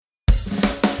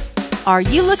Are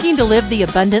you looking to live the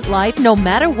abundant life no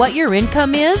matter what your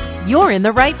income is? You're in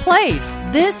the right place.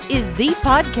 This is the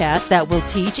podcast that will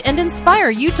teach and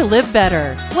inspire you to live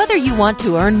better. Whether you want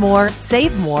to earn more,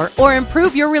 save more, or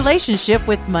improve your relationship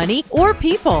with money or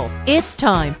people, it's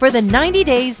time for the 90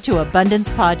 Days to Abundance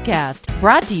podcast,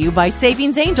 brought to you by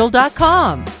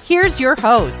SavingsAngel.com. Here's your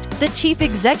host, the Chief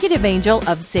Executive Angel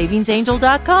of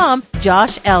SavingsAngel.com,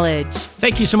 Josh Elledge.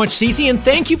 Thank you so much, Cece, and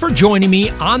thank you for joining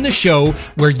me on the show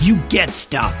where you get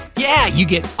stuff. Yeah, you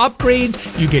get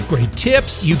upgrades, you get great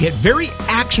tips, you get very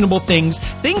actionable things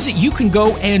that you can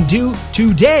go and do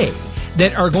today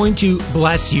that are going to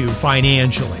bless you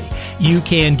financially. You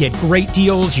can get great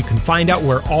deals, you can find out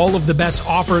where all of the best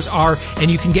offers are, and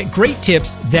you can get great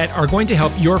tips that are going to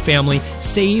help your family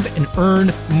save and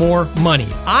earn more money.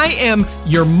 I am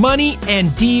your money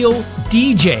and deal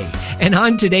DJ, and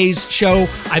on today's show,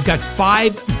 I've got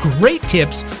 5 great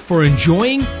tips for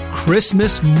enjoying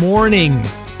Christmas morning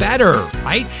better,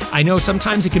 right? I know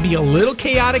sometimes it can be a little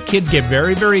chaotic. Kids get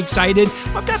very, very excited.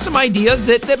 I've got some ideas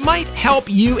that might help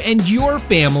you and your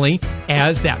family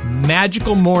as that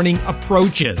magical morning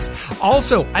approaches.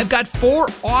 Also, I've got 4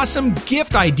 awesome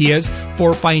gift ideas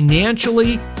for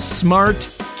financially smart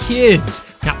kids.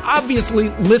 Now, obviously,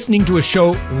 listening to a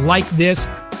show like this,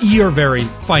 you're very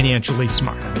financially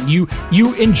smart. I mean,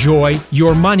 you enjoy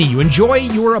your money, you enjoy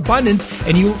your abundance,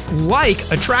 and you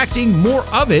like attracting more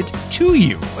of it to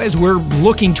you. As we're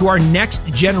looking to our next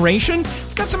generation,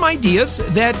 I've got some ideas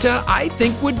that I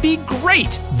think would be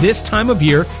great this time of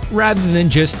year rather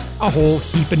than just a whole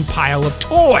heap and pile of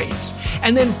toys.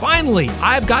 And then finally,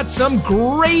 I've got some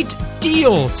great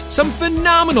deals, some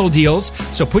phenomenal deals.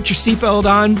 So put your seatbelt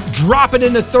on, drop it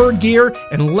into 3rd gear,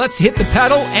 and let's hit the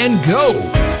pedal and go.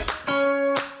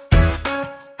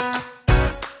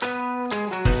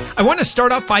 I want to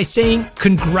start off by saying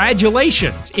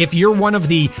congratulations if you're one of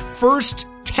the first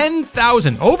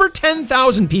 10,000, over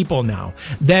 10,000 people now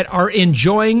that are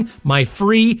enjoying my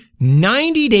free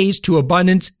 90 Days to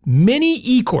Abundance mini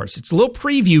e-course. It's a little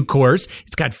preview course.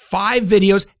 It's got 5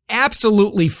 videos,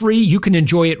 absolutely free. You can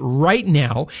enjoy it right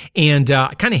now. And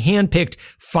I kind of handpicked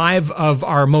 5 of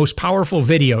our most powerful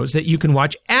videos that you can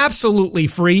watch absolutely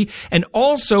free. And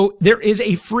also, there is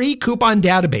a free coupon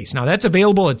database. Now, that's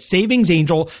available at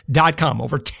SavingsAngel.com.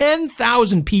 Over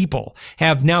 10,000 people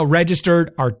have now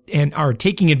registered and are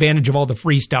taking advantage of all the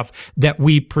free stuff that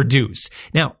we produce.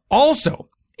 Now, also,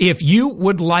 if you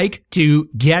would like to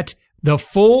get the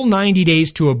full 90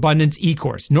 Days to Abundance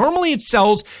e-course, normally it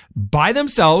sells by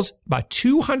themselves about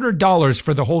 $200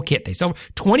 for the whole kit. They sell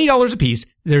 $20 a piece.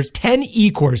 There's 10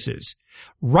 e-courses.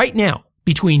 Right now,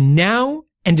 between now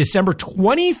and December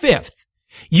 25th,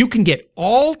 you can get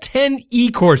all 10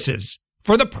 e-courses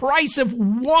for the price of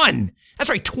one. That's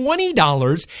right,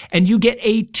 $20, and you get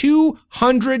a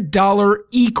 $200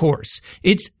 e-course.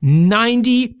 It's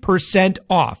 90%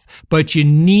 off, but you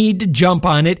need to jump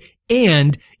on it,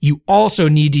 and you also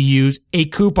need to use a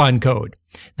coupon code.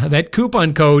 Now, that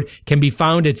coupon code can be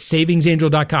found at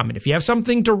SavingsAngel.com, and if you have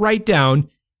something to write down,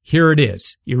 here it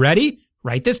is. You ready?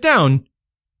 Write this down,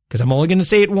 because I'm only going to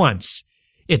say it once.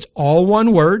 It's all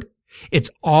one word.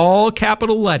 It's all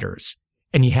capital letters,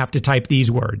 and you have to type these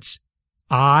words.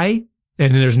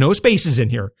 And there's no spaces in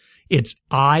here. It's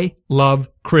I love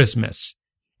Christmas.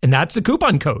 And that's the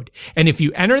coupon code. And if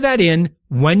you enter that in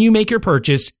when you make your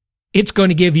purchase, it's going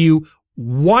to give you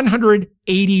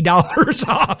 $180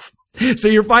 off. So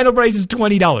your final price is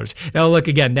 $20. Now look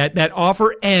again, that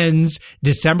offer ends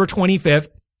December 25th.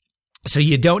 So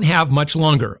you don't have much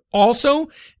longer. Also,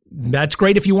 that's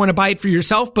great if you want to buy it for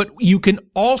yourself, but you can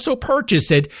also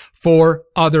purchase it for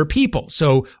other people.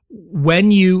 So when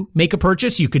you make a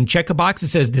purchase, you can check a box that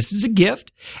says this is a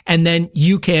gift, and then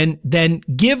you can then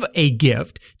give a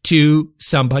gift to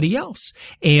somebody else.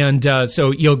 And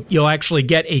so you'll actually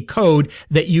get a code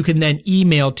that you can then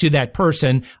email to that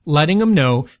person, letting them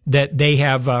know that they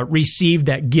have received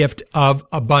that gift of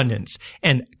abundance.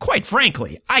 And quite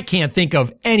frankly, I can't think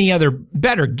of any other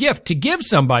better gift to give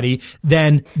somebody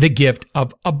than the gift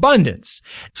of abundance.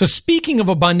 So speaking of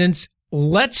abundance,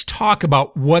 let's talk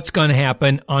about what's going to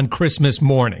happen on Christmas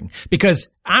morning. Because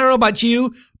I don't know about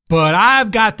you, but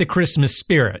I've got the Christmas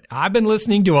spirit. I've been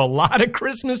listening to a lot of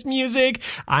Christmas music.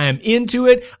 I am into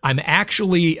it. I'm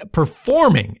actually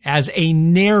performing as a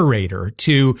narrator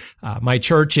to my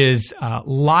church's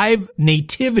live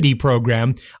nativity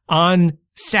program on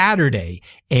Saturday.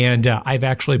 And I've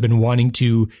actually been wanting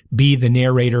to be the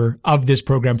narrator of this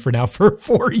program for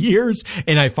 4 years,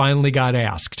 and I finally got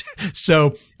asked.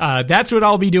 So that's what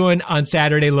I'll be doing on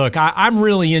Saturday. Look, I'm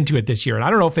really into it this year, and I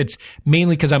don't know if it's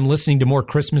mainly because I'm listening to more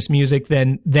Christmas music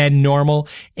than normal,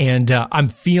 and I'm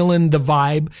feeling the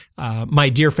vibe. My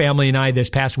dear family and I this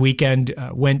past weekend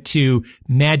went to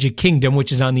Magic Kingdom,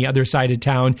 which is on the other side of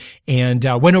town, and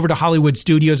went over to Hollywood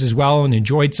Studios as well and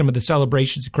enjoyed some of the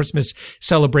celebrations, Christmas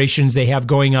celebrations they have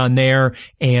going on there.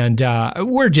 And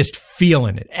we're just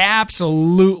feeling it.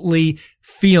 Absolutely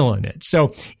feeling it.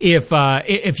 So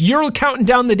if you're counting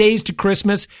down the days to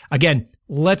Christmas, again,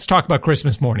 let's talk about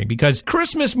Christmas morning, because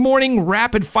Christmas morning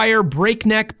rapid fire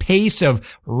breakneck pace of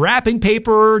wrapping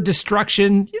paper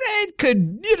destruction, it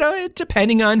could,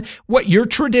 depending on what your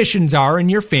traditions are in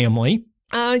your family,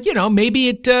 maybe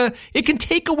it can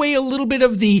take away a little bit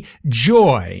of the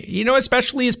joy,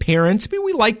 especially as parents. I mean,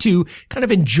 we like to kind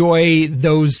of enjoy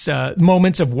those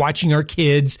moments of watching our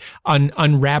kids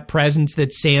unwrap presents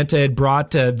that Santa had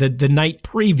brought the night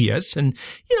previous. And,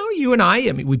 you and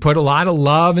I mean, we put a lot of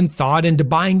love and thought into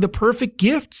buying the perfect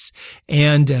gifts.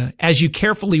 And as you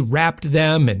carefully wrapped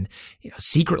them and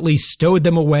secretly stowed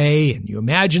them away, and you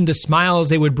imagined the smiles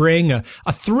they would bring, a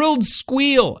thrilled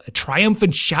squeal, a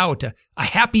triumphant shout, a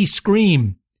happy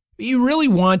scream. You really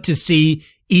want to see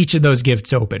each of those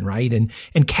gifts open, right?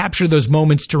 And capture those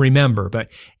moments to remember. But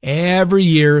every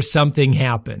year something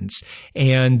happens,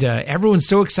 and everyone's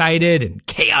so excited and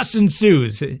chaos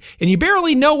ensues, and you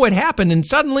barely know what happened, and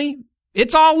suddenly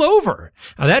it's all over.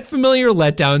 Now that familiar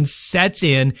letdown sets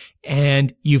in,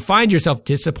 and you find yourself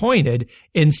disappointed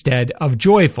instead of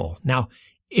joyful. Now,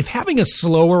 if having a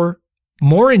slower,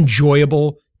 more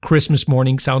enjoyable Christmas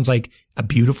morning sounds like a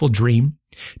beautiful dream,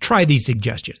 try these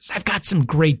suggestions. I've got some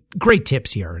great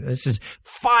tips here. This is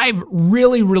 5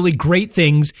 really, really great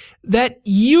things that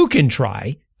you can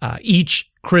try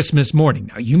each Christmas morning.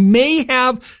 Now, you may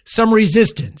have some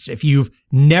resistance if you've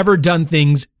never done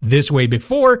things this way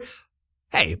before.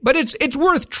 Hey, but it's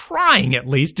worth trying at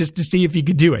least just to see if you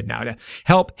could do it. Now, to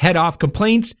help head off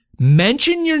complaints,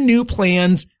 mention your new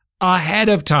plans ahead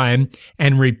of time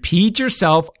and repeat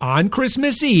yourself on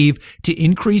Christmas Eve to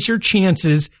increase your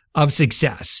chances of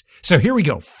success. So here we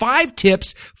go. 5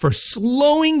 tips for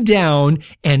slowing down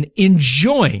and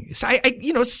enjoying,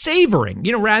 savoring,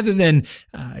 rather than,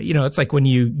 it's like when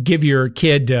you give your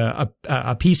kid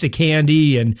a piece of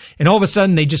candy and all of a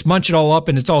sudden they just munch it all up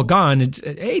and it's all gone. It's,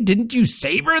 hey, didn't you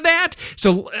savor that?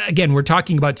 So again, we're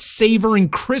talking about savoring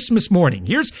Christmas morning.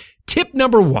 Here's tip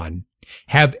number 1.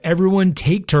 Have everyone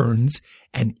take turns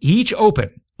and each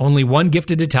open only one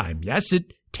gift at a time. Yes,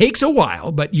 it takes a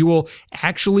while, but you will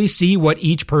actually see what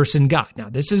each person got. Now,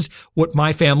 this is what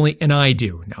my family and I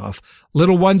do. Now, if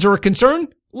little ones are a concern,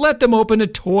 let them open a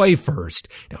toy first.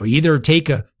 Now, either take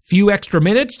a few extra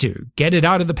minutes to get it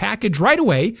out of the package right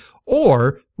away,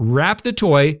 or wrap the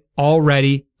toy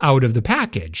already out of the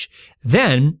package.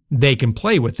 Then they can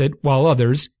play with it while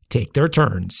others take their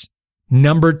turns.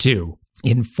 Number 2,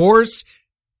 enforce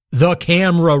the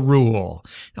camera rule.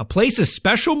 Now, place a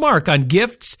special mark on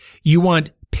gifts you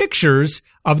want pictures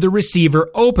of the receiver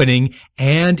opening,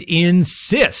 and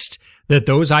insist that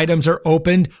those items are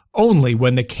opened only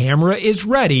when the camera is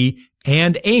ready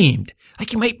and aimed.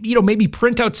 Like you might, maybe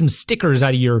print out some stickers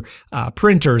out of your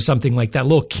printer or something like that,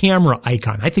 little camera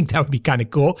icon. I think that would be kind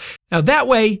of cool. Now, that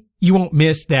way you won't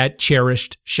miss that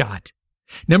cherished shot.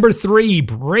 Number 3,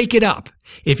 break it up.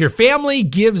 If your family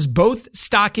gives both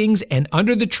stockings and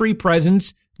under the tree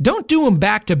presents, don't do them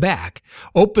back to back.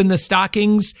 Open the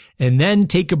stockings and then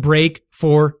take a break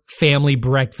for family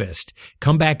breakfast.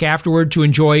 Come back afterward to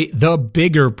enjoy the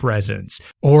bigger presents.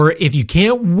 Or if you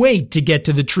can't wait to get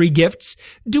to the tree gifts,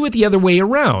 do it the other way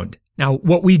around. Now,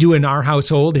 what we do in our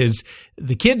household is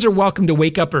the kids are welcome to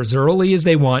wake up as early as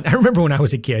they want. I remember when I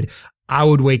was a kid, I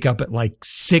would wake up at like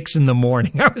 6 a.m.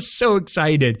 I was so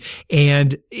excited.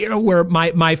 And, where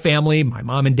my family, my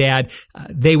mom and dad,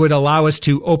 they would allow us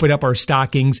to open up our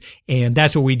stockings. And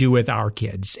that's what we do with our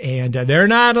kids. And they're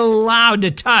not allowed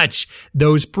to touch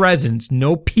those presents.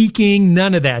 No peeking,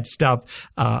 none of that stuff,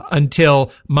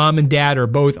 until mom and dad are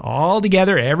both all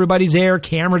together. Everybody's there.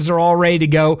 Cameras are all ready to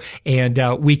go. And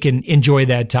we can enjoy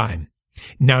that time.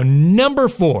 Now, number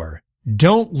 4.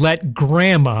 Don't let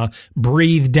grandma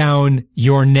breathe down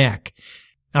your neck.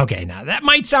 Okay, now that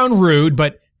might sound rude,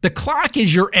 but The clock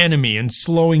is your enemy and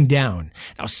slowing down.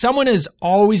 Now, someone is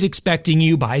always expecting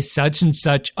you by such and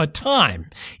such a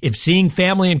time. If seeing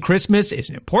family and Christmas is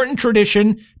an important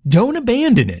tradition, don't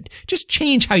abandon it. Just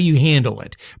change how you handle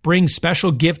it. Bring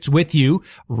special gifts with you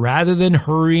rather than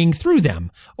hurrying through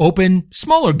them. Open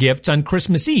smaller gifts on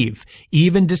Christmas Eve.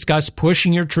 Even discuss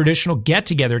pushing your traditional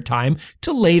get-together time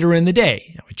to later in the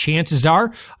day. Now, chances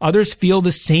are others feel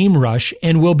the same rush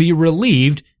and will be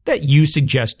relieved that you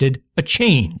suggested a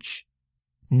change.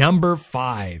 Number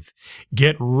 5,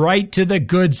 get right to the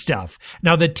good stuff.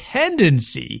 Now, the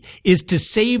tendency is to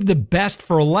save the best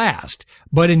for last,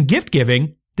 but in gift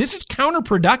giving, this is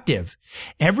counterproductive.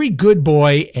 Every good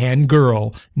boy and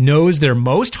girl knows their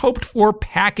most hoped for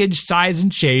package size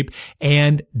and shape,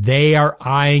 and they are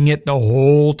eyeing it the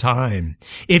whole time.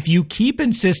 If you keep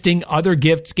insisting other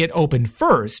gifts get opened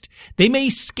first, they may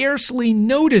scarcely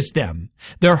notice them.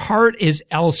 Their heart is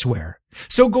elsewhere.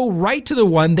 So go right to the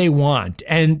one they want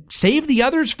and save the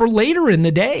others for later in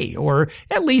the day, or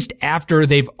at least after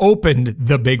they've opened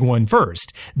the big one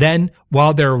first. Then,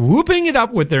 while they're whooping it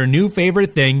up with their new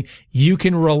favorite thing, you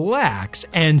can relax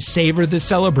and savor the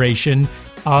celebration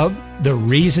of the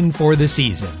reason for the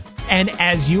season. And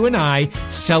as you and I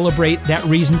celebrate that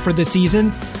reason for the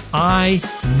season, I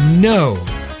know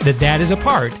that that is a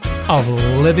part of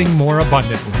living more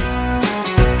abundantly.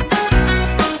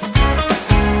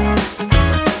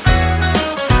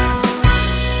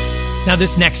 Now,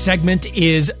 this next segment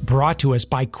is brought to us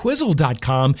by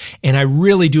Quizzle.com, and I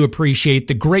really do appreciate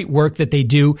the great work that they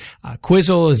do.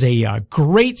 Quizzle is a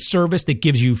great service that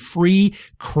gives you free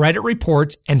credit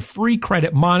reports and free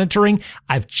credit monitoring.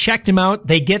 I've checked them out.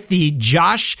 They get the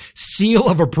Josh seal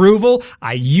of approval.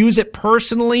 I use it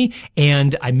personally,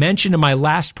 and I mentioned in my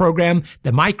last program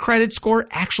that my credit score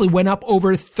actually went up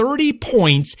over 30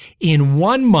 points in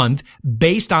 1 month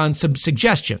based on some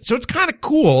suggestions. So it's kind of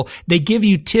cool. They give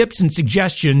you tips and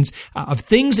suggestions of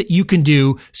things that you can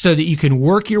do so that you can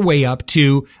work your way up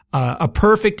to a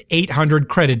perfect 800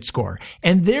 credit score.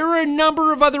 And there are a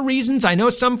number of other reasons. I know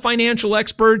some financial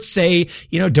experts say,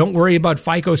 don't worry about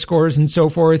FICO scores and so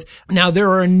forth. Now, there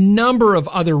are a number of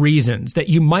other reasons that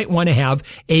you might want to have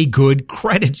a good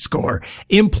credit score.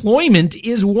 Employment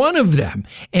is one of them.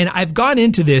 And I've gone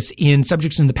into this in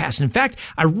subjects in the past. In fact,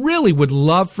 I really would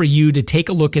love for you to take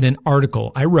a look at an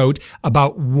article I wrote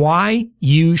about why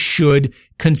you should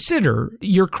consider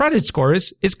your credit score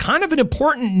is kind of an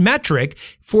important metric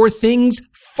for things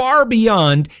far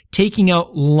beyond taking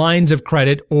out lines of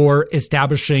credit or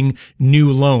establishing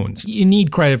new loans. You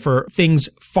need credit for things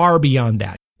far beyond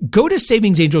that. Go to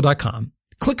savingsangel.com.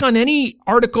 Click on any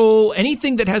article,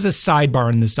 anything that has a sidebar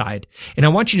on the side, and I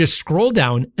want you to scroll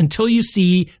down until you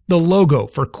see the logo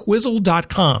for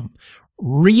Quizzle.com.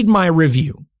 Read my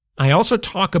review. I also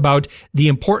talk about the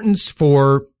importance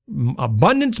for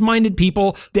abundance-minded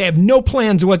people. They have no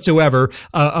plans whatsoever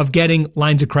of getting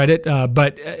lines of credit,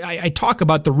 but I talk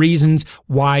about the reasons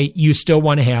why you still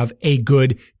want to have a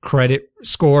good credit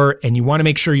score, and you want to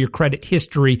make sure your credit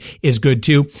history is good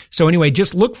too. So anyway,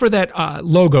 just look for that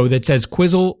logo that says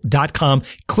Quizzle.com.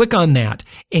 Click on that,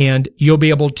 and you'll be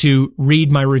able to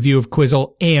read my review of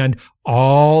Quizzle and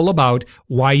all about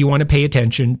why you want to pay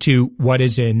attention to what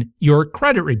is in your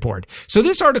credit report. So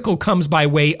this article comes by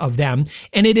way of them,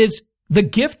 and it is the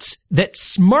gifts that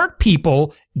smart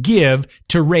people give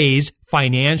to raise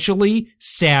financially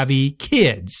savvy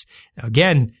kids. Now,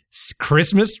 again, it's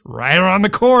Christmas right around the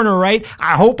corner, right?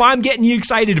 I hope I'm getting you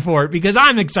excited for it because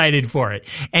I'm excited for it.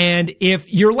 And if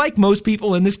you're like most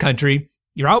people in this country,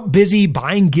 you're out busy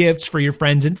buying gifts for your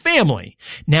friends and family.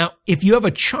 Now, if you have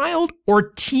a child or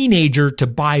teenager to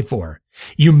buy for,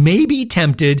 you may be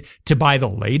tempted to buy the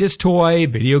latest toy,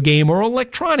 video game, or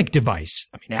electronic device.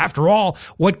 I mean, after all,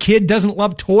 what kid doesn't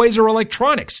love toys or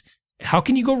electronics? How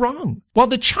can you go wrong? While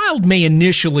the child may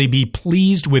initially be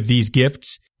pleased with these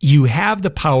gifts, you have the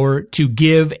power to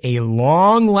give a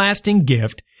long-lasting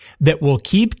gift that will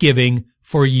keep giving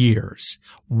for years.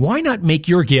 Why not make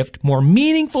your gift more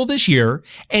meaningful this year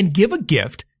and give a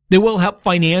gift that will help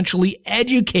financially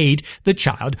educate the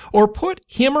child or put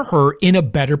him or her in a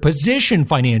better position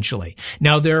financially?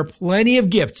 Now, there are plenty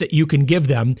of gifts that you can give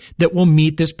them that will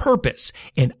meet this purpose.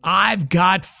 And I've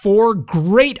got 4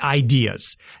 great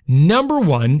ideas. Number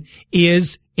 1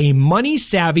 is a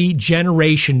money-savvy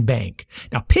generation bank.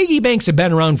 Now, piggy banks have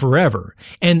been around forever,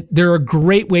 and they're a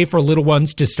great way for little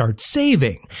ones to start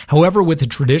saving. However, with a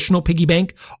traditional piggy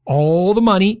bank, all the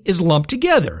money is lumped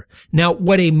together. Now,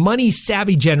 what a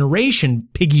money-savvy generation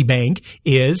piggy bank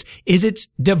is it's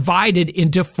divided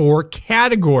into 4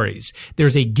 categories.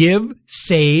 There's a give,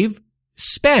 save,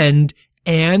 spend,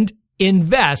 and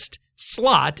invest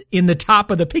slot in the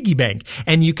top of the piggy bank.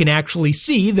 And you can actually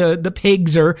see the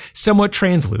pigs are somewhat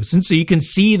translucent, so you can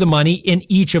see the money in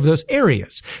each of those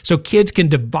areas. So kids can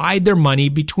divide their money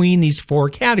between these 4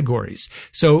 categories.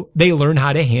 So they learn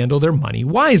how to handle their money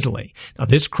wisely. Now,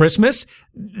 this Christmas,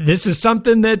 this is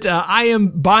something that I am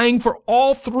buying for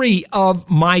all 3 of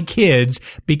my kids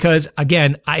because,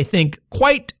 again, I think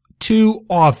quite too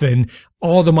often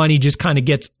all the money just kind of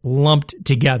gets lumped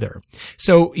together.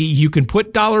 So you can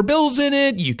put dollar bills in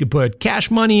it, you could put cash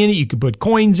money in it, you could put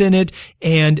coins in it,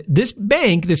 and this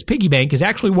bank, this piggy bank, has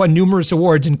actually won numerous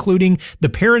awards, including the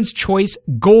Parents' Choice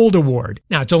Gold Award.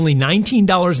 Now, it's only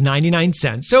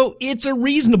 $19.99, so it's a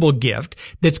reasonable gift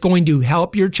that's going to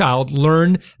help your child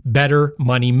learn better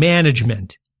money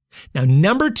management. Now,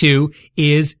 number 2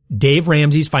 is Dave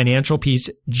Ramsey's Financial Peace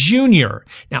Jr.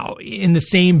 Now, in the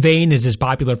same vein as his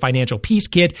popular Financial Peace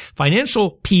Kit,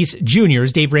 Financial Peace Jr.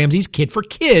 is Dave Ramsey's kit for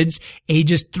kids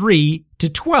ages 3 to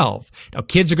 12. Now,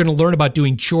 kids are going to learn about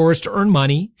doing chores to earn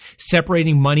money,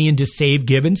 separating money into save,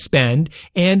 give, and spend,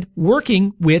 and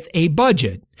working with a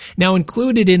budget. Now,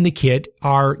 included in the kit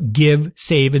are give,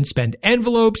 save, and spend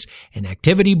envelopes, an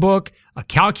activity book, a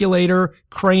calculator,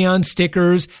 crayon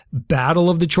stickers, Battle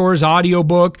of the Chores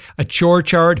audiobook, a chore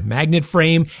chart, magnet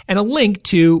frame, and a link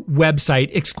to website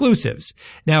exclusives.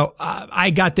 Now, I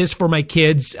got this for my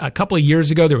kids a couple of years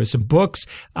ago. There was some books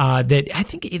that I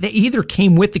think they either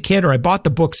came with the kit or I bought the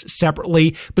books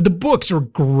separately, but the books are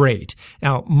great.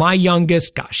 Now, my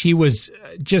youngest, gosh, he was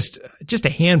just a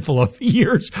handful of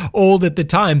years old at the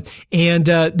time, and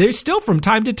there's still from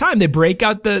time to time they break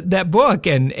out that book,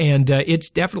 and it's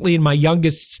definitely in my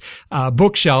youngest's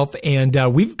bookshelf,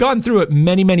 and we've gone through it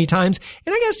many times.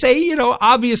 And I gotta say,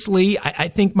 obviously, I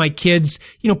think my kids,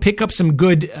 pick up some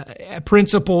good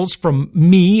principles from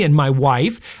me and my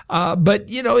wife, but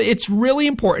it's really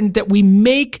important that we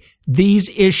make these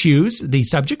issues, the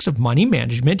subjects of money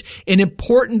management, an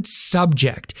important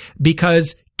subject,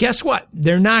 because guess what?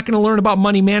 They're not going to learn about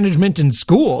money management in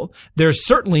school. They're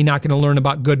certainly not going to learn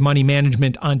about good money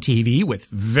management on TV, with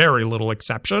very little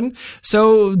exception.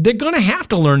 So they're going to have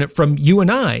to learn it from you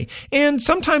and I. And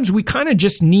sometimes we kind of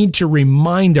just need to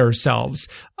remind ourselves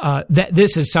that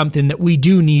this is something that we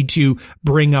do need to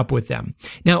bring up with them.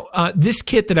 Now, this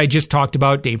kit that I just talked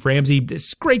about, Dave Ramsey,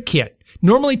 this great kit.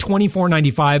 Normally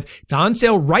 $24.95. It's on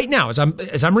sale right now. As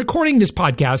I'm recording this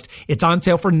podcast, it's on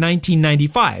sale for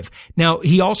 $19.95. Now,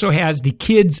 he also has the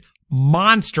Kids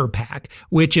Monster Pack,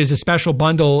 which is a special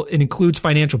bundle. It includes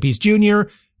Financial Peace Jr.,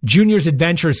 Junior's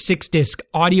Adventures 6-disc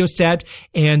audio set,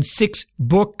 and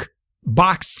 6-book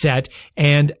box set,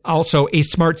 and also a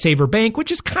Smart Saver Bank,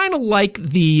 which is kind of like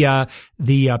the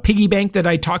piggy bank that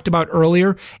I talked about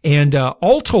earlier. And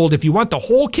all told, if you want the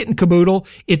whole kit and caboodle,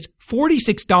 it's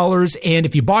 $46. And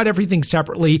if you bought everything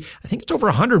separately, I think it's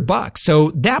over $100.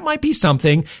 So that might be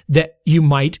something that you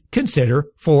might consider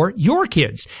for your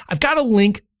kids. I've got a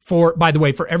link by the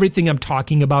way, for everything I'm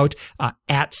talking about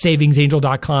at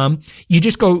savingsangel.com. You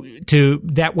just go to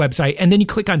that website and then you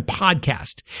click on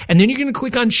podcast. And then you're going to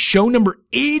click on show number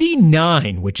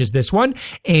 89, which is this one.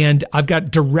 And I've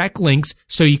got direct links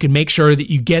so you can make sure that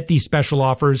you get these special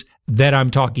offers that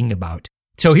I'm talking about.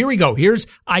 So here we go. Here's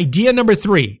idea number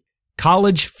 3.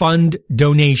 College fund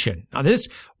donation. Now, this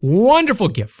wonderful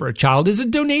gift for a child is a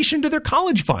donation to their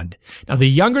college fund. Now, the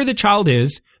younger the child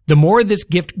is, the more this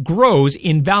gift grows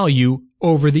in value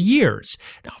over the years.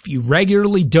 Now, if you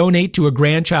regularly donate to a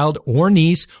grandchild or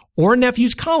niece or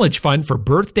nephew's college fund for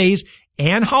birthdays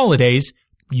and holidays,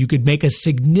 you could make a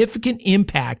significant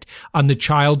impact on the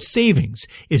child's savings,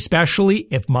 especially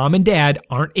if mom and dad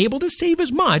aren't able to save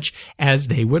as much as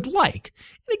they would like.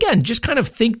 And again, just kind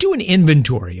of do an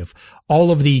inventory of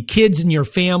all of the kids in your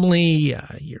family,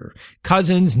 your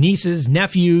cousins, nieces,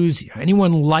 nephews,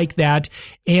 anyone like that,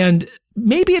 and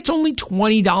maybe it's only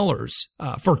 $20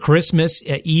 for Christmas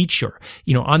each, or,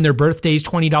 on their birthdays,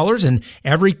 $20. And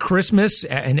every Christmas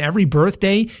and every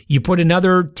birthday, you put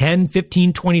another $10,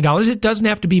 $15, $20. It doesn't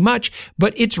have to be much,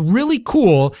 but it's really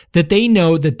cool that they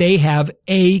know that they have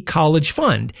a college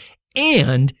fund.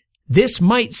 And this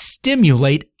might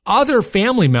stimulate other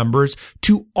family members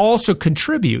to also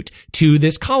contribute to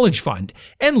this college fund.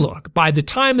 And look, by the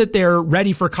time that they're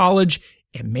ready for college,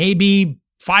 it may be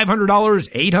 $500,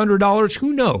 $800,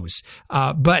 who knows?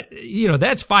 But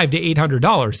that's $500 to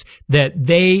 $800 that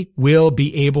they will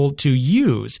be able to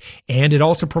use. And it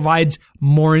also provides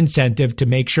more incentive to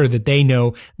make sure that they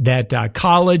know that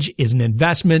college is an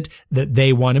investment that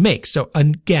they want to make. So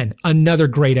again, another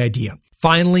great idea.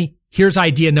 Finally, here's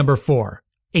idea number 4.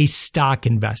 A stock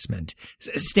investment.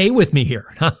 Stay with me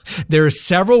here. There are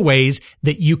several ways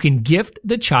that you can gift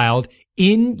the child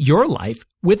in your life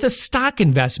with a stock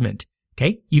investment.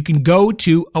 Okay. You can go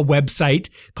to a website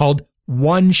called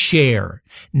OneShare.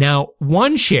 Now,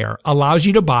 OneShare allows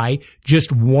you to buy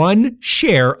just one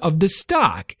share of the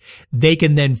stock. They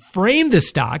can then frame the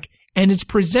stock and it's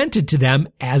presented to them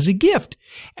as a gift.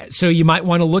 So you might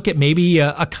want to look at maybe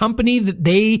a company that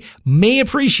they may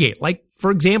appreciate, like, for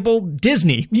example,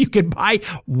 Disney. You could buy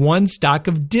one stock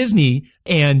of Disney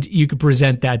and you could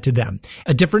present that to them.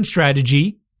 A different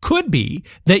strategy could be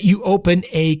that you open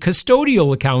a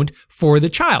custodial account for the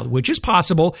child, which is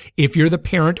possible if you're the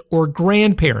parent or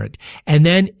grandparent, and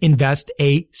then invest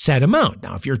a set amount.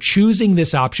 Now, if you're choosing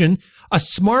this option, a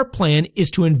smart plan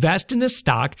is to invest in a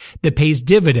stock that pays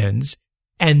dividends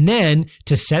and then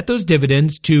to set those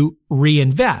dividends to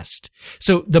reinvest.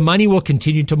 So the money will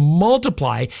continue to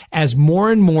multiply as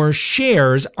more and more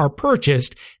shares are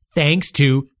purchased thanks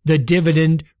to the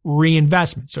dividend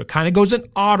reinvestment. So it kind of goes on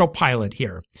autopilot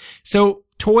here. So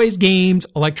toys, games,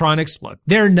 electronics, look,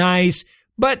 they're nice,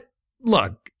 but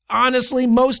look, honestly,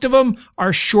 most of them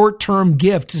are short-term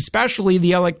gifts, especially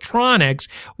the electronics,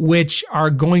 which are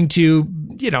going to,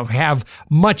 have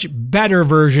much better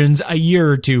versions a year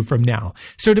or two from now.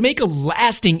 So to make a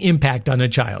lasting impact on a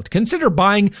child, consider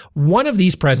buying one of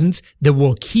these presents that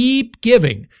will keep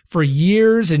giving for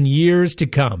years and years to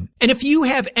come. And if you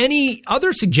have any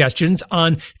other suggestions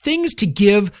on things to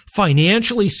give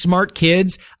financially smart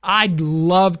kids, I'd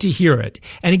love to hear it.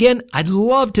 And again, I'd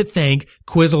love to thank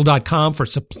Quizzle.com for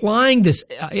supplying this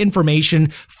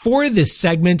information for this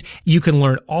segment. You can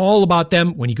learn all about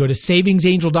them when you go to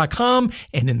savingsangel.com,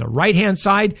 and in the right-hand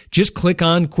side, just click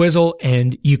on Quizzle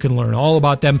and you can learn all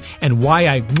about them and why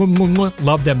I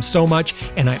love them so much.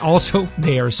 And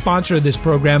they are a sponsor of this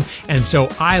program. And so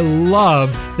I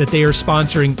love that they are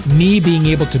sponsoring me being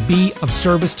able to be of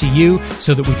service to you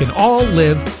so that we can all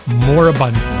live more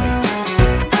abundantly.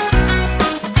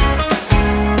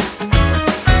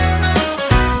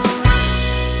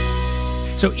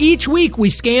 So each week we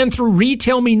scan through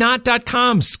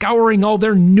RetailMeNot.com, scouring all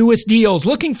their newest deals,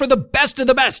 looking for the best of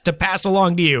the best to pass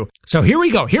along to you. So here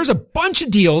we go. Here's a bunch of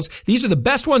deals. These are the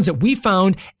best ones that we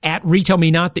found at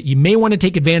RetailMeNot that you may want to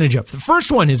take advantage of. The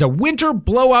first one is a winter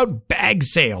blowout bag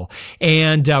sale,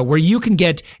 and where you can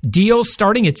get deals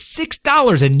starting at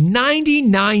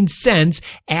 $6.99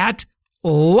 at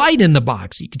Light in the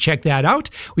Box. You can check that out.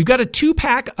 We've got a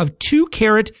 2-pack of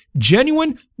 2-carat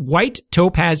genuine white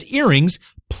topaz earrings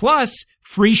plus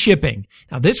free shipping.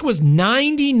 Now, this was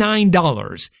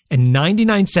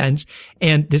 $99.99,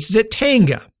 and this is at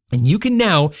Tenga. And you can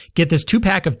now get this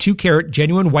 2-pack of 2-carat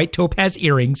genuine white topaz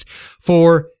earrings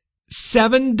for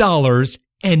 $7.99.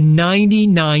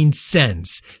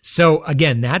 So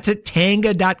again, that's at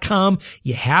Tenga.com.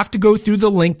 You have to go through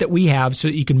the link that we have so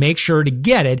that you can make sure to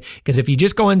get it, because if you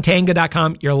just go on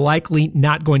Tenga.com, you're likely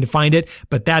not going to find it,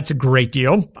 but that's a great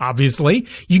deal, obviously.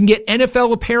 You can get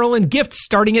NFL apparel and gifts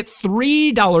starting at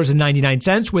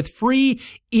 $3.99 with free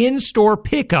in-store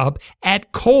pickup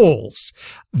at Kohl's.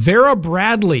 Vera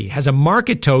Bradley has a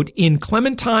market tote in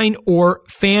Clementine or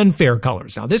Fanfare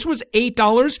colors. Now, this was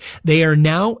 $8. They are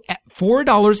now at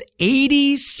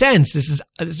 $4.80. This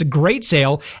is a great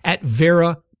sale at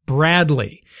Vera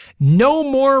Bradley. No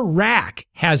More Rack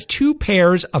has 2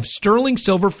 pairs of sterling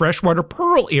silver freshwater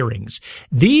pearl earrings.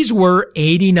 These were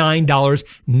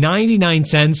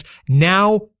 $89.99.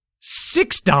 Now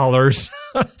 $6.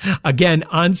 Again,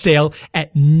 on sale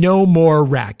at No More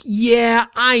Rack. Yeah,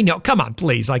 I know. Come on,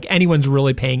 please. Like, anyone's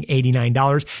really paying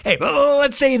 $89. Hey,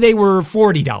 let's say they were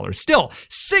 $40. Still,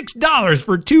 $6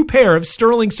 for 2 pair of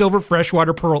sterling silver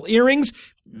freshwater pearl earrings.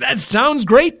 That sounds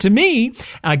great to me.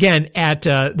 Again,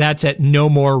 that's at No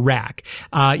More Rack.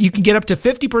 You can get up to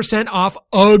 50% off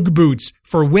UGG boots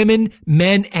for women,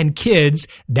 men, and kids.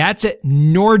 That's at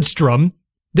Nordstrom.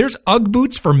 There's UGG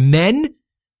boots for men?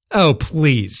 Oh,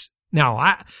 please.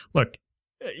 Now, look,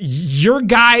 your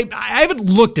guy, I haven't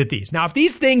looked at these. Now, if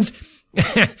these things,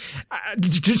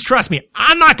 just trust me,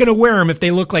 I'm not going to wear them if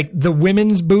they look like the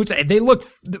women's boots.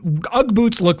 UGG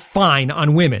boots look fine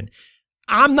on women.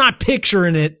 I'm not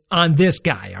picturing it on this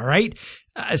guy, all right?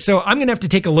 So I'm going to have to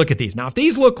take a look at these. Now, if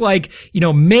these look like,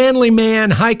 manly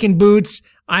man hiking boots,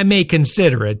 I may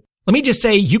consider it. Let me just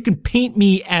say, you can paint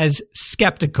me as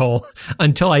skeptical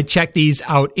until I check these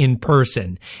out in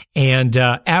person. And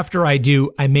after I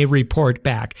do, I may report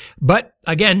back. But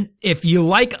again, if you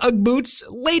like UGG boots,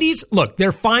 ladies, look,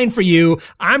 they're fine for you.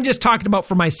 I'm just talking about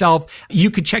for myself.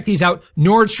 You could check these out.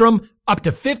 Nordstrom, up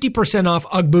to 50% off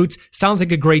UGG boots. Sounds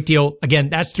like a great deal. Again,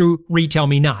 that's through Retail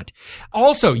Me Not.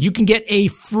 Also, you can get a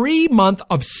free month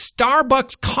of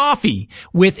Starbucks coffee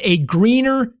with a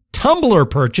greener tumbler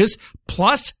purchase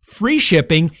plus free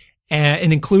shipping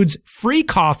and includes free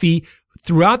coffee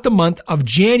throughout the month of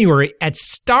January at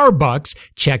Starbucks.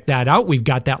 Check that out. We've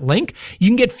got that link. You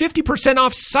can get 50%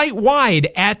 off site-wide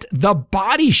at The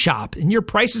Body Shop, and your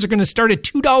prices are going to start at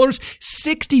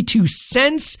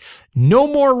 $2.62. No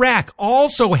More Rack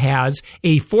also has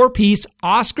a 4-piece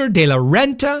Oscar de la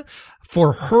Renta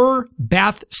for her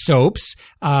bath soaps,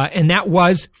 and that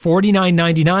was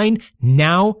 $49.99.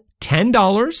 Now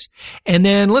 $10. And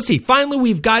then let's see. Finally,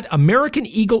 we've got American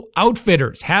Eagle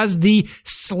Outfitters has the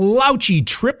slouchy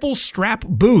triple strap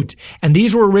boot. And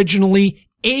these were originally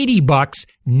 $80.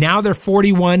 Now they're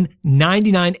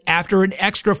 $41.99 after an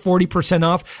extra 40%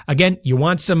 off. Again, you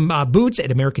want some boots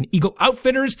at American Eagle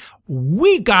Outfitters?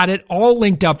 We've got it all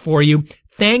linked up for you,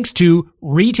 thanks to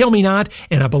Retail Me Not.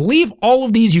 And I believe all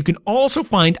of these you can also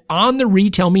find on the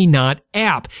Retail Me Not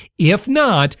app. If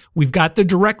not, we've got the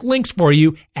direct links for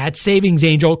you at Savings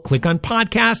Angel. Click on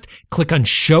podcast, click on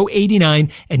show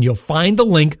 89, and you'll find the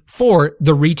link for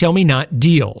the Retail Me Not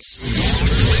deals.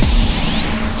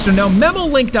 So now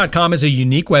memolink.com is a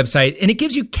unique website, and it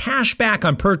gives you cash back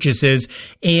on purchases.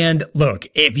 And look,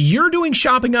 if you're doing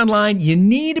shopping online, you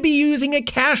need to be using a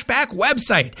cashback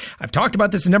website. I've talked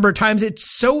about this a number of times.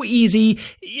 It's so easy.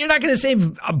 You're not going to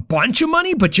save a bunch of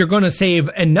money, but you're going to save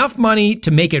enough money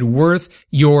to make it worth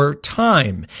your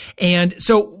time. And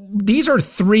so these are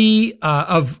three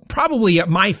of probably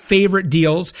my favorite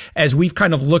deals as we've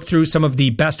kind of looked through some of the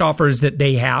best offers that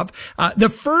they have. The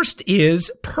first is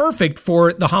perfect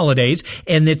for the holidays,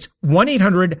 and it's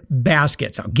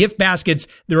 1-800-BASKETS. Now, gift baskets,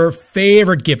 they're a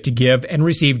favorite gift to give and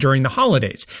receive during the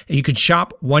holidays. You could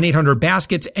shop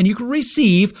 1-800-BASKETS, and you can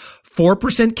receive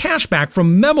 4% cash back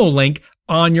from MemoLink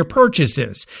on your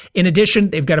purchases. In addition,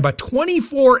 they've got about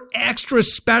 24 extra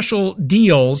special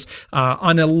deals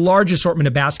on a large assortment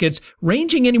of baskets,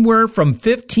 ranging anywhere from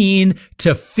 15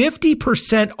 to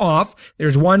 50% off.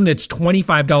 There's one that's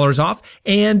 $25 off,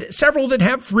 and several that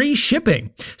have free shipping.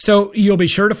 So you'll be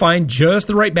sure to find just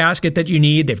the right basket that you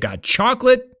need. They've got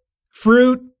chocolate,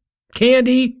 fruit,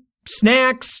 candy,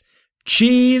 snacks,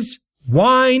 cheese,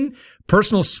 wine,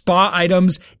 personal spa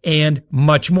items, and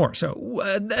much more. So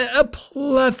a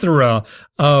plethora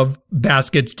of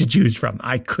baskets to choose from.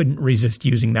 I couldn't resist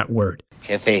using that word.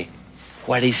 Jefe,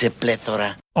 what is a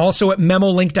plethora? Also at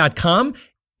memolink.com,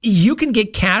 you can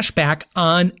get cash back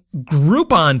on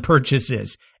Groupon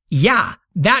purchases. Yeah,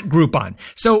 that Groupon.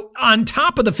 So on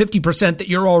top of the 50% that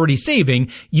you're already saving,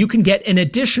 you can get an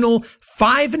additional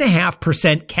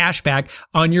 5.5% cash back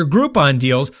on your Groupon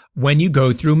deals when you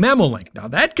go through MemoLink. Now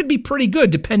that could be pretty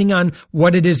good depending on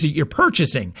what it is that you're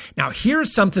purchasing. Now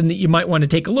here's something that you might want to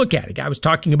take a look at. I was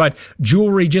talking about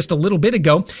jewelry just a little bit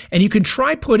ago, and you can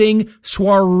try putting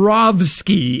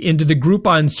Swarovski into the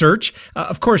Groupon search.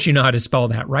 Of course you know how to spell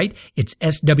that, right? It's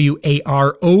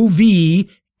SWAROVSKI.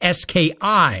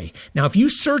 Now, if you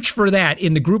search for that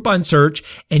in the Groupon search,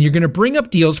 and you're going to bring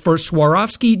up deals for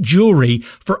Swarovski jewelry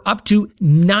for up to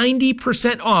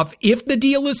 90% off if the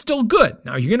deal is still good.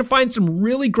 Now, you're going to find some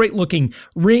really great looking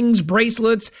rings,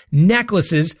 bracelets,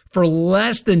 necklaces for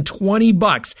less than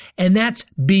 $20, and that's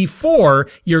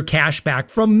before your cash back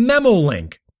from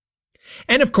MemoLink.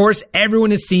 And of course,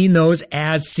 everyone has seen those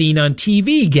as seen on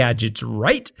TV gadgets,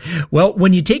 right? Well,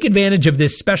 when you take advantage of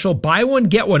this special buy one,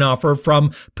 get one offer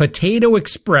from Potato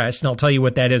Express, and I'll tell you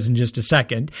what that is in just a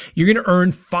second, you're going to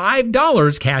earn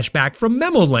 $5 cash back from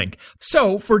MemoLink.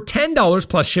 So for $10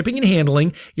 plus shipping and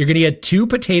handling, you're going to get 2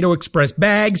 Potato Express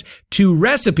bags, 2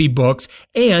 recipe books,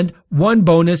 and 1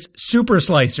 bonus super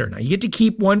slicer. Now you get to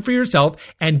keep one for yourself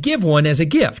and give one as a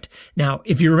gift. Now,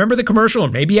 if you remember the commercial, or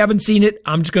maybe you haven't seen it,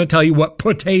 I'm just going to tell you what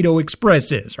Potato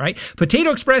Express is, right?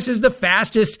 Potato Express is the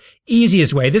fastest,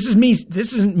 easiest way. This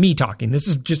isn't me talking. This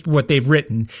is just what they've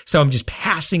written. So I'm just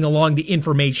passing along the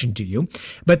information to you.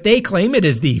 But they claim it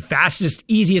is the fastest,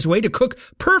 easiest way to cook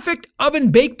perfect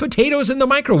oven-baked potatoes in the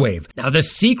microwave. Now, the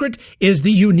secret is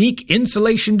the unique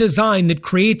insulation design that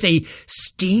creates a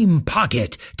steam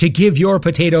pocket to give your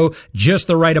potato just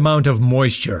the right amount of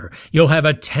moisture. You'll have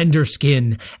a tender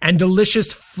skin and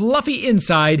delicious, fluffy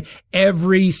inside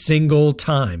every single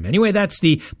time. Anyway, that's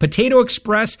the Potato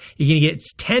Express. You're going to get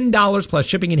 $10 plus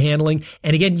shipping and handling.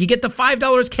 And again, you get the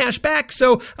 $5 cash back.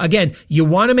 So again, you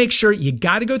want to make sure you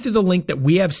got to go through the link that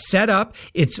we have set up.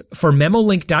 It's for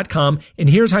memolink.com. And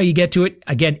here's how you get to it.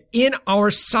 Again, in our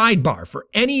sidebar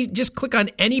just click on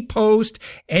any post,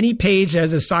 any page that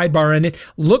has a sidebar in it.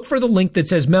 Look for the link that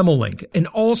says MemoLink. And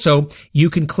also you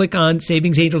can click on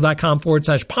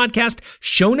savingsangel.com/podcast,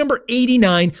 show number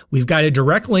 89. We've got a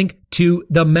direct link to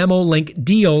the MemoLink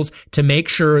deals to make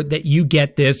sure that you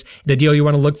get this. The deal you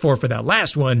want to look for that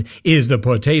last one is the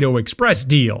Potato Express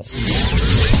deal.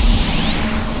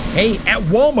 Hey, at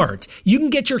Walmart, you can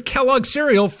get your Kellogg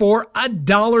cereal for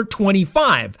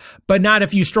 $1.25, but not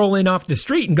if you stroll in off the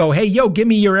street and go, hey, yo, give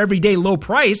me your everyday low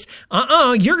price.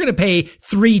 You're going to pay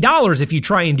 $3 if you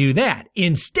try and do that.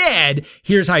 Instead,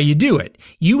 here's how you do it.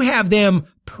 You have them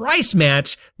price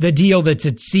match the deal that's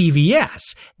at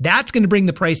CVS. That's going to bring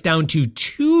the price down to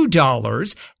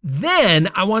 $2. Then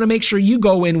I want to make sure you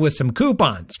go in with some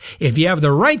coupons. If you have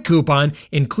the right coupon,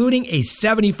 including a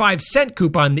 75-cent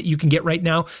coupon that you can get right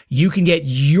now, you can get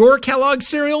your Kellogg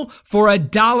cereal for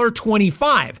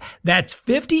 $1.25. That's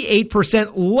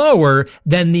 58% lower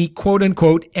than the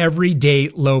quote-unquote everyday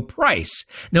low price.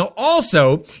 Now,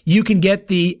 also, you can get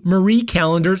the Marie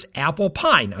Callender's apple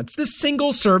pie. Now, it's the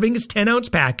single serving, it's 10-ounce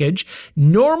package,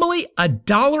 normally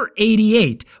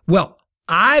 $1.88. Well,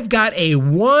 I've got a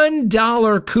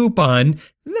 $1 coupon. Doesn't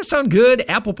that sound good?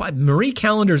 Apple pie, Marie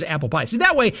Callender's apple pie. See,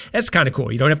 that way, that's kind of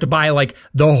cool. You don't have to buy like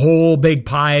the whole big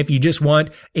pie if you just want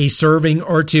a serving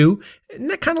or two. Isn't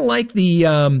that kind of like the,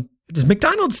 does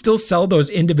McDonald's still sell those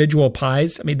individual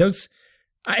pies? I mean, those,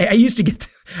 I used to get,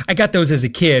 I got those as a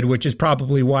kid, which is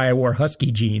probably why I wore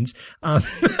Husky jeans.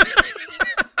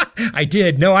 I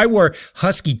did. No, I wore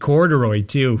Husky corduroy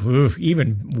too. Ooh,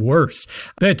 even worse.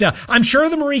 But I'm sure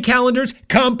the Marie Callender's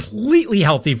completely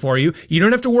healthy for you. You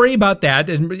don't have to worry about that.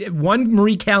 One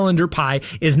Marie Callender pie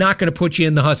is not going to put you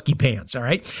in the Husky pants, all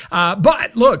right?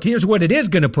 But look, here's what it is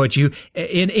going to put you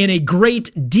in a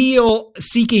great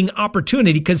deal-seeking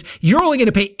opportunity, because you're only going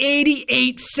to pay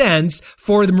 88 cents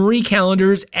for the Marie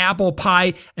Callender's apple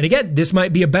pie. And again, this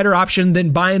might be a better option than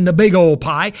buying the big old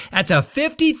pie. That's a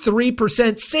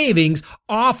 53% savings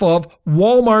off of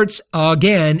Walmart's,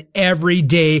 again,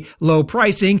 everyday low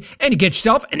pricing, and you get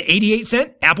yourself an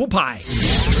 88-cent apple pie.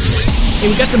 Hey,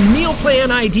 we got some meal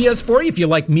plan ideas for you if you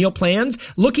like meal plans.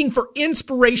 Looking for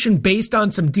inspiration based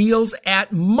on some deals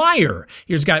at Meijer.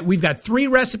 We've got 3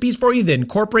 recipes for you that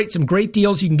incorporate some great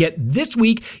deals you can get this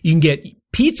week. You can get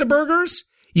pizza burgers,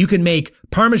 you can make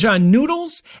Parmesan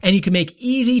noodles, and you can make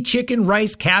easy chicken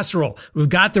rice casserole. We've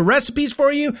got the recipes for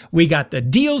you. We got the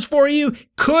deals for you.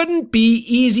 Couldn't be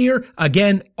easier.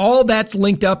 Again, all that's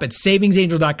linked up at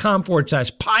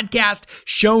savingsangel.com/podcast,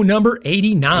 show number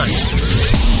 89.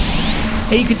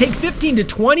 Hey, you can take 15 to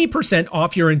 20%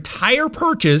 off your entire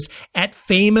purchase at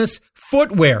Famous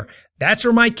Footwear. That's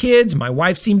where my kids, my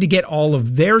wife seem to get all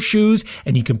of their shoes,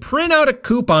 and you can print out a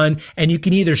coupon and you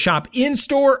can either shop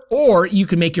in-store or you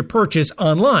can make your purchase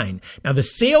online. Now, the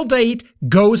sale date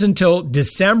goes until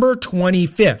December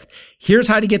 25th. Here's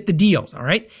how to get the deals, all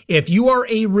right? If you are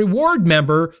a reward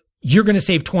member, you're going to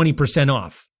save 20%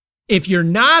 off. If you're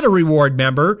not a reward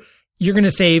member, you're going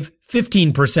to save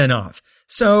 15% off.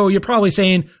 So you're probably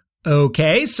saying,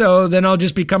 okay, so then I'll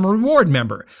just become a reward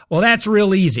member. Well, that's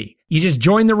real easy. You just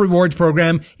join the rewards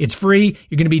program. It's free.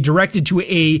 You're going to be directed to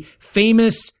a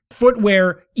Famous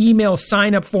Footwear email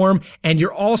sign-up form, and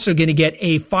you're also going to get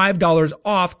a $5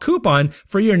 off coupon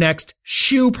for your next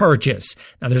shoe purchase.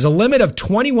 Now, there's a limit of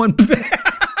 21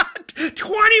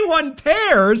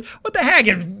 pairs? What the heck?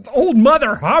 If old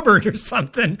Mother Hubbard or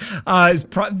something is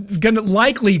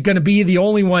likely going to be the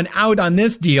only one out on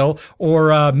this deal,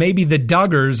 or maybe the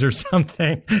Duggars or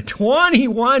something.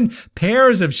 21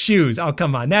 pairs of shoes. Oh,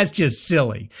 come on. That's just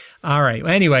silly. All right.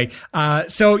 Anyway,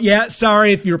 so yeah,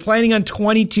 sorry if you're planning on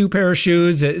 22 pair of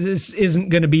shoes. This isn't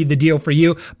going to be the deal for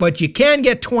you, but you can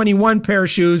get 21 pair of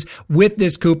shoes with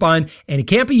this coupon, and it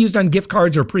can't be used on gift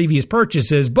cards or previous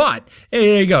purchases, but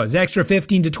there you go. It's extra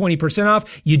 15 to 20%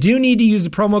 off. You do need to use the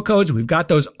promo codes. We've got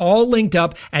those all linked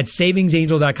up at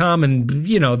savingsangel.com, and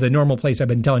you know, the normal place I've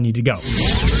been telling you to go.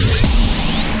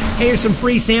 Here's some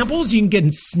free samples. You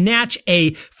can snatch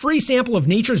a free sample of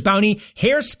Nature's Bounty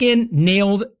Hair, Skin,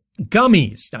 Nails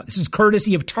gummies. Now, this is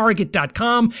courtesy of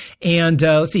Target.com. And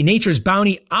let's see, Nature's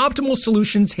Bounty Optimal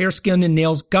Solutions Hair, Skin, and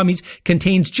Nails gummies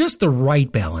contains just the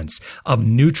right balance of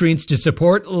nutrients to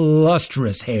support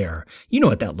lustrous hair. You know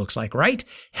what that looks like, right?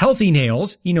 Healthy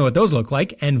nails, you know what those look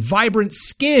like. And vibrant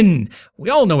skin.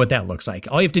 We all know what that looks like.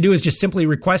 All you have to do is just simply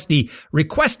request the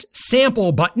Request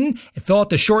Sample button and fill out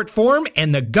the short form,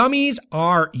 and the gummies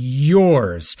are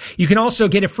yours. You can also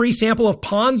get a free sample of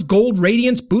Pond's Gold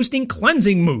Radiance Boosting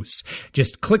Cleansing Mousse.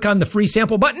 Just click on the free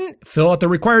sample button, fill out the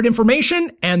required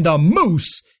information, and the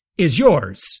mousse is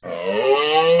yours.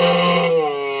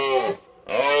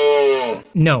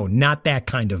 No, not that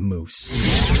kind of mousse.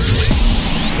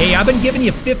 Hey, I've been giving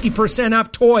you 50%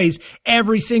 off toys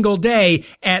every single day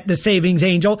at the Savings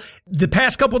Angel. The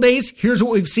past couple days, here's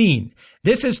what we've seen.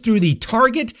 This is through the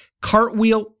Target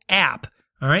Cartwheel app.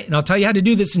 All right, and I'll tell you how to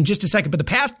do this in just a second. But the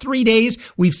past 3 days,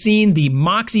 we've seen the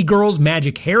Moxie Girls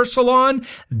Magic Hair Salon.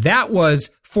 That was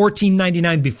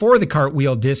 $14.99 before the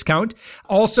cartwheel discount.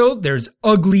 Also, there's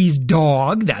Ugly's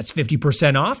Dog. That's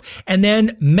 50% off. And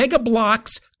then Mega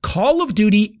Bloks Call of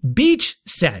Duty Beach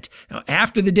Set. Now,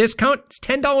 after the discount, it's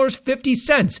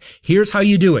 $10.50. Here's how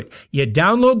you do it. You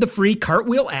download the free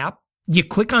Cartwheel app. You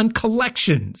click on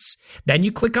Collections. Then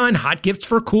you click on Hot Gifts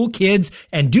for Cool Kids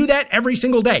and do that every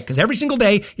single day, because every single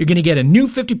day you're going to get a new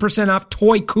 50% off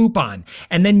toy coupon.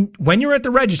 And then when you're at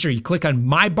the register, you click on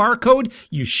My Barcode,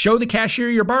 you show the cashier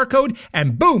your barcode,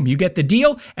 and boom, you get the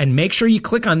deal. And make sure you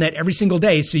click on that every single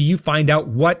day so you find out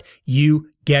what you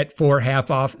get for half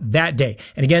off that day.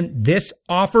 And again, this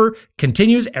offer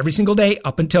continues every single day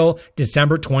up until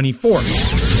December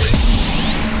 24th.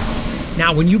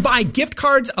 Now, when you buy gift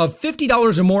cards of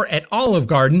 $50 or more at Olive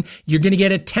Garden, you're going to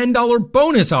get a $10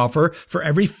 bonus offer for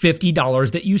every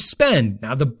 $50 that you spend.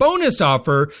 Now, the bonus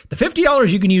offer, the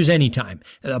 $50 you can use anytime.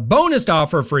 The bonus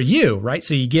offer for you, right?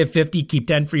 So you give 50, keep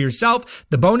 10 for yourself.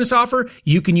 The bonus offer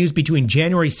you can use between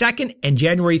January 2nd and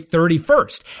January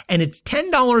 31st. And it's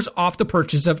 $10 off the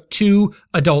purchase of 2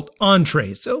 adult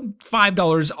entrees. So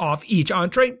 $5 off each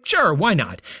entree. Sure, why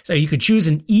not? So you could choose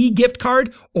an e-gift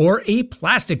card or a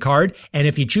plastic card. And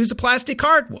if you choose a plastic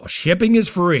card, well, shipping is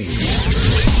free.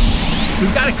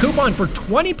 We've got a coupon for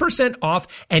 20% off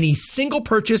any single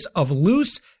purchase of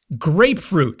loose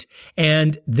grapefruit.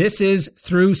 And this is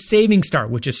through Savings Star,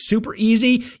 which is super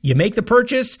easy. You make the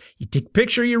purchase, you take a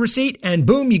picture of your receipt, and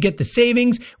boom, you get the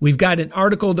savings. We've got an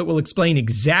article that will explain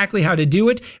exactly how to do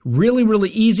it. Really, really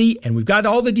easy. And we've got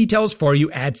all the details for you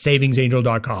at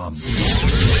savingsangel.com.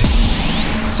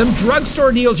 Some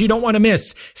drugstore deals you don't want to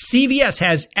miss. CVS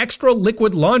has extra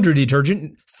liquid laundry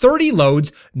detergent, 30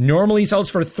 loads, normally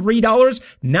sells for $3.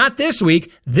 Not this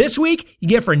week. This week, you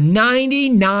get for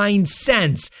 99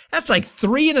 cents. That's like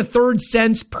 3 1/3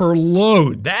 cents per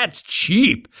load. That's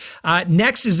cheap.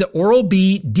 Next is the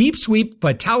Oral-B Deep Sweep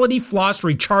Vitality Floss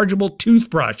Rechargeable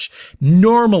Toothbrush.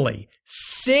 Normally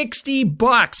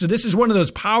 $60. So this is one of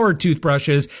those power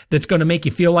toothbrushes that's going to make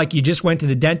you feel like you just went to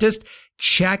the dentist.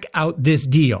 Check out this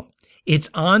deal. It's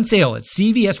on sale at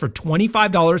CVS for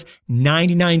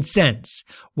 $25.99.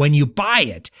 When you buy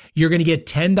it, you're going to get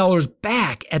 $10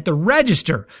 back at the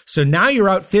register. So now you're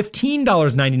out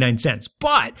 $15.99.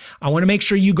 But I want to make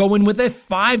sure you go in with a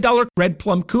 $5 Red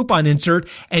Plum coupon insert,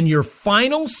 and your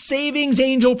final Savings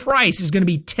Angel price is going to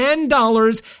be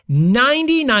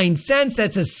 $10.99.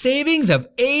 That's a savings of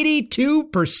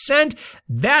 82%.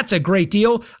 That's a great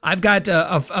deal. I've got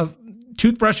a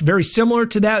toothbrush very similar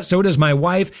to that. So does my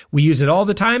wife. We use it all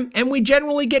the time, and we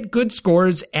generally get good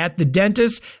scores at the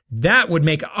dentist. That would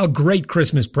make a great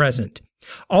Christmas present.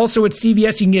 Also at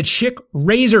CVS, you can get Schick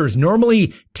razors,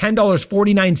 normally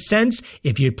 $10.49.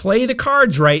 If you play the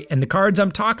cards right, and the cards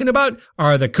I'm talking about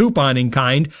are the couponing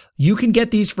kind, you can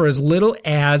get these for as little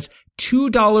as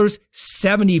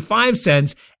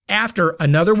 $2.75 after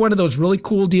another one of those really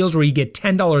cool deals where you get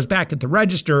 $10 back at the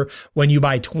register when you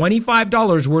buy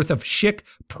 $25 worth of Schick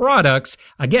products.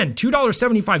 Again,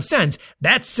 $2.75.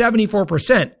 That's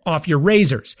 74% off your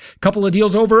razors. Couple of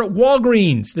deals over at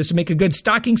Walgreens. This will make a good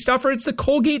stocking stuffer. It's the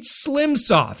Colgate Slim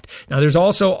Soft. Now, there's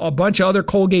also a bunch of other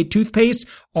Colgate toothpaste.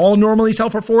 All normally sell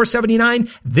for $4.79.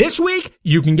 This week,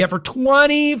 you can get for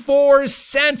 24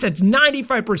 cents. That's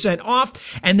 95% off.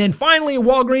 And then finally at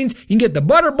Walgreens, you can get the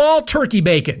Butterball Turkey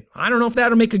Bacon. I don't know if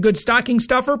that'll make a good stocking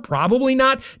stuffer. Probably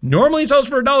not. Normally sells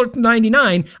for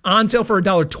 $1.99. On sale for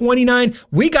 $1.29.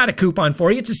 We got a coupon for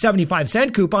you. It's a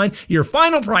 75-cent coupon. Your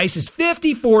final price is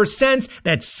 54 cents.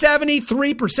 That's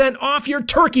 73% off your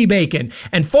turkey bacon.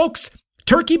 And folks,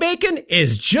 turkey bacon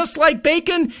is just like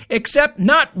bacon, except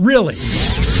not really.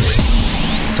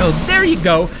 So there you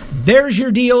go. There's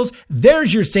your deals.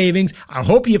 There's your savings. I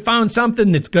hope you found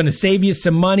something that's going to save you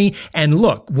some money. And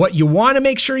look, what you want to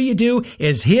make sure you do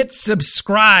is hit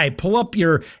subscribe. Pull up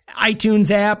your iTunes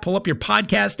app, pull up your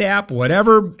podcast app,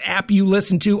 whatever app you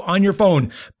listen to on your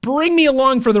phone. Bring me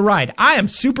along for the ride. I am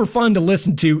super fun to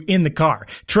listen to in the car.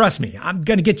 Trust me, I'm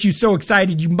going to get you so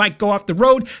excited you might go off the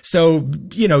road. So,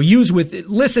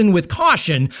 listen with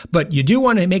caution, but you do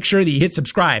want to make sure that you hit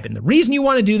subscribe. And the reason you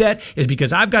want to do that is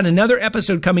because I've got another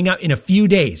episode coming out in a few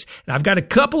days. And I've got a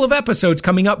couple of episodes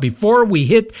coming up before we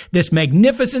hit this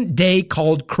magnificent day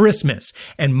called Christmas.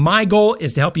 And my goal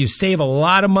is to help you save a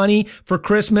lot of money for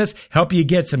Christmas. Christmas, help you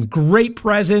get some great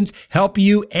presents, help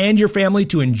you and your family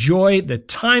to enjoy the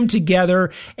time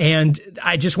together. And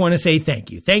I just want to say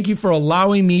thank you. Thank you for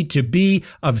allowing me to be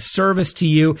of service to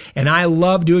you. And I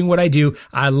love doing what I do.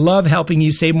 I love helping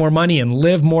you save more money and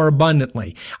live more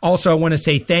abundantly. Also, I want to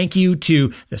say thank you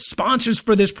to the sponsors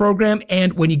for this program.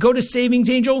 And when you go to Savings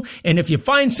Angel, and if you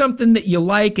find something that you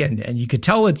like and you could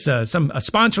tell it's a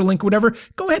sponsor link, whatever,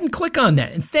 go ahead and click on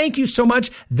that. And thank you so much.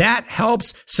 That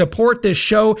helps support this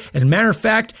show. As a matter of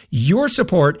fact, your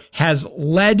support has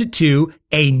led to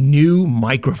a new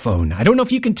microphone. I don't know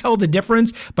if you can tell the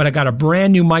difference, but I got a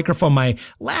brand new microphone. My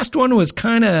last one was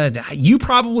you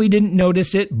probably didn't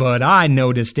notice it, but I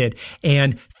noticed it.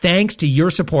 And thanks to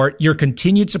your support, your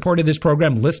continued support of this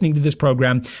program, listening to this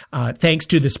program, thanks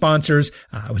to the sponsors,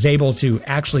 I was able to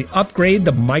actually upgrade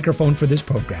the microphone for this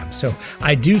program. So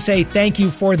I do say thank you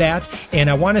for that. And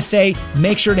I want to say,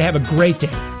 make sure to have a great day.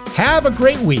 Have a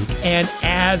great week, and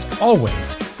as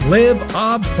always, live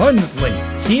abundantly.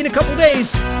 See you in a couple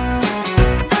days.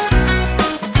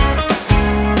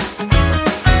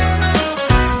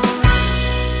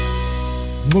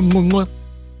 Mwah, mwah, mwah.